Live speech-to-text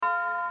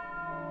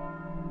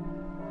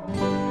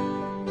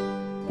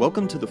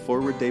Welcome to the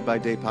Forward Day by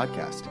Day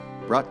podcast,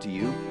 brought to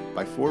you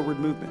by Forward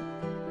Movement.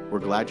 We're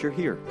glad you're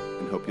here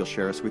and hope you'll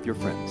share us with your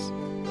friends.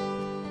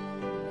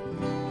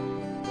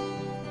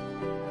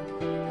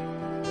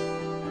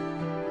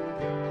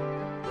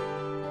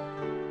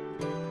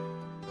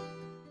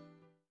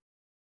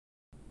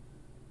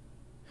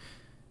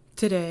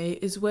 Today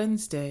is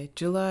Wednesday,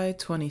 July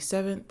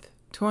 27th,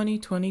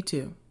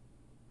 2022.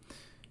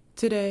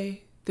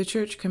 Today, the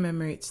church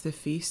commemorates the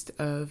feast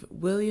of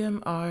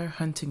William R.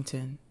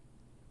 Huntington.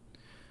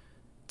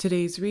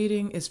 Today's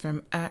reading is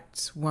from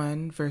Acts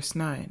 1, verse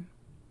 9.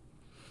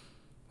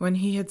 When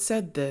he had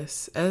said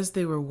this, as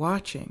they were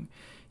watching,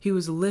 he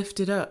was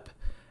lifted up,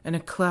 and a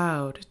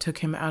cloud took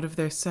him out of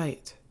their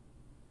sight.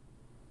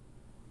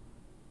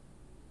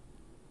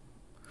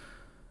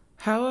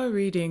 How our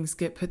readings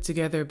get put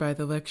together by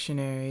the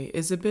lectionary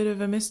is a bit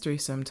of a mystery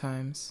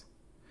sometimes.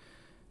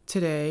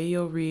 Today,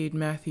 you'll read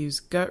Matthew's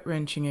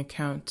gut-wrenching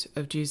account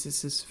of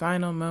Jesus'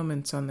 final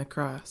moments on the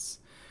cross,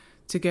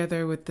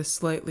 together with the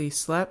slightly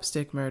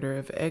slapstick murder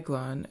of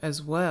Eglon,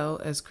 as well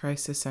as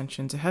Christ's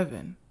ascension to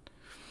heaven.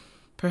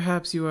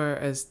 Perhaps you are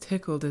as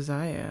tickled as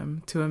I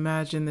am to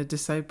imagine the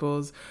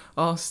disciples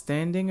all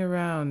standing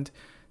around,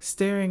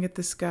 staring at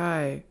the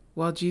sky,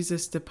 while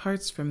Jesus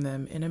departs from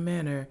them in a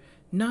manner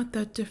not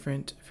that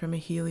different from a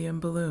helium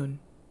balloon.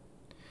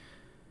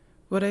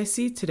 What I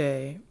see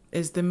today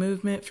is the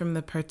movement from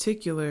the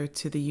particular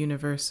to the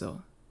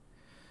universal.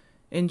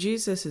 In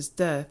Jesus'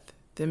 death,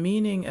 the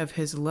meaning of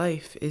his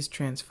life is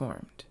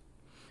transformed.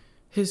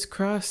 His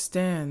cross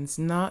stands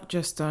not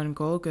just on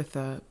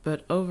Golgotha,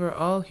 but over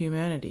all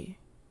humanity.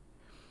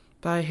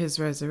 By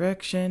his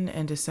resurrection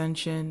and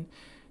ascension,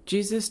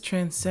 Jesus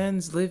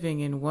transcends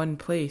living in one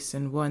place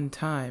and one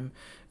time,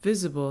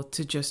 visible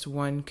to just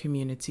one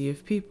community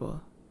of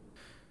people.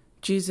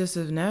 Jesus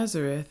of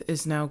Nazareth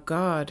is now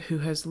God who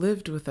has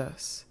lived with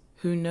us,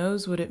 who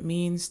knows what it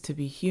means to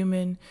be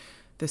human,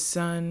 the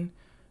Son,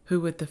 who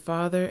with the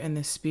Father and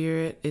the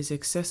Spirit is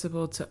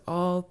accessible to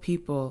all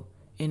people,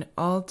 in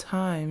all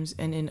times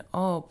and in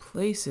all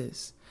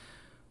places,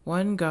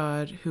 one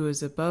God who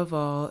is above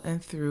all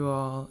and through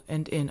all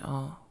and in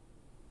all.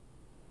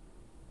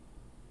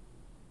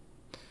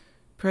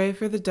 Pray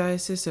for the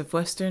Diocese of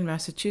Western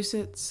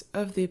Massachusetts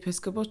of the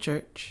Episcopal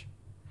Church.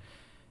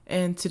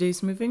 And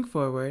today's moving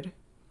forward,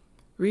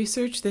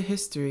 research the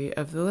history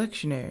of the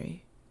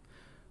lectionary.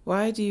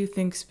 Why do you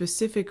think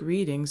specific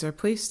readings are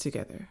placed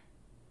together?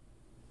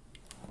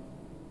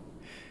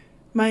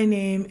 My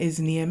name is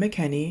Nia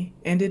McKenney,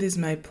 and it is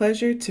my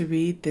pleasure to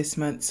read this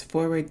month's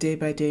Forward Day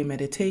by Day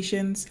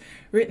Meditations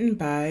written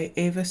by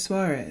Eva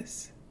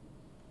Suarez.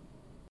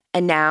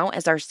 And now,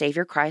 as our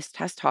Savior Christ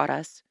has taught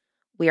us,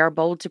 we are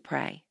bold to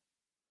pray.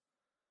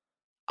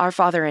 Our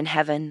Father in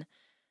heaven,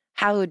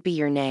 hallowed be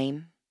your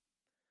name.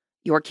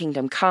 Your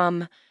kingdom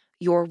come,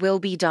 your will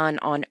be done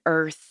on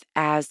earth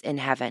as in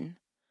heaven.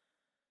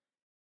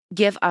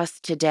 Give us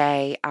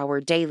today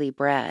our daily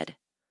bread.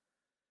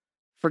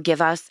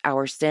 Forgive us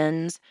our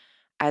sins,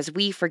 as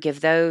we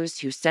forgive those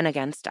who sin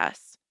against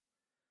us.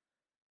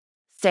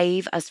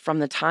 Save us from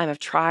the time of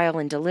trial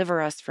and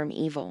deliver us from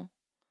evil.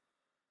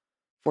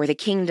 For the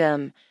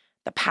kingdom,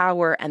 the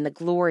power, and the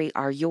glory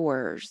are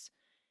yours,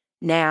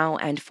 now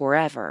and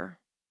forever.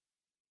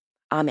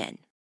 Amen.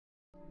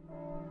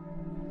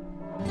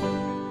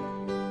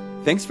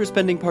 Thanks for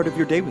spending part of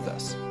your day with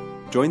us.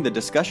 Join the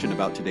discussion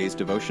about today's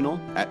devotional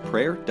at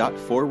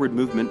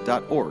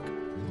prayer.forwardmovement.org,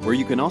 where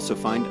you can also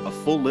find a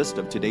full list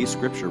of today's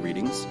scripture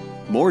readings,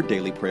 more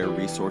daily prayer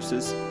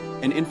resources,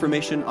 and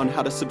information on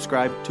how to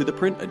subscribe to the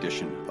print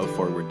edition of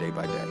Forward Day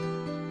by Day.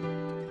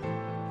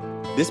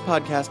 This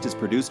podcast is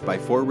produced by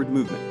Forward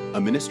Movement,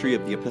 a ministry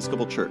of the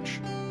Episcopal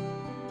Church.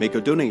 Make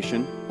a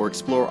donation or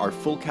explore our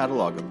full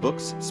catalog of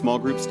books, small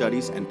group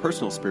studies, and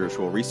personal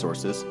spiritual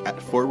resources at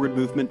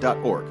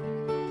forwardmovement.org.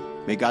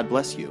 May God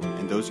bless you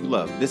and those you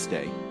love this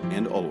day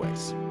and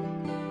always.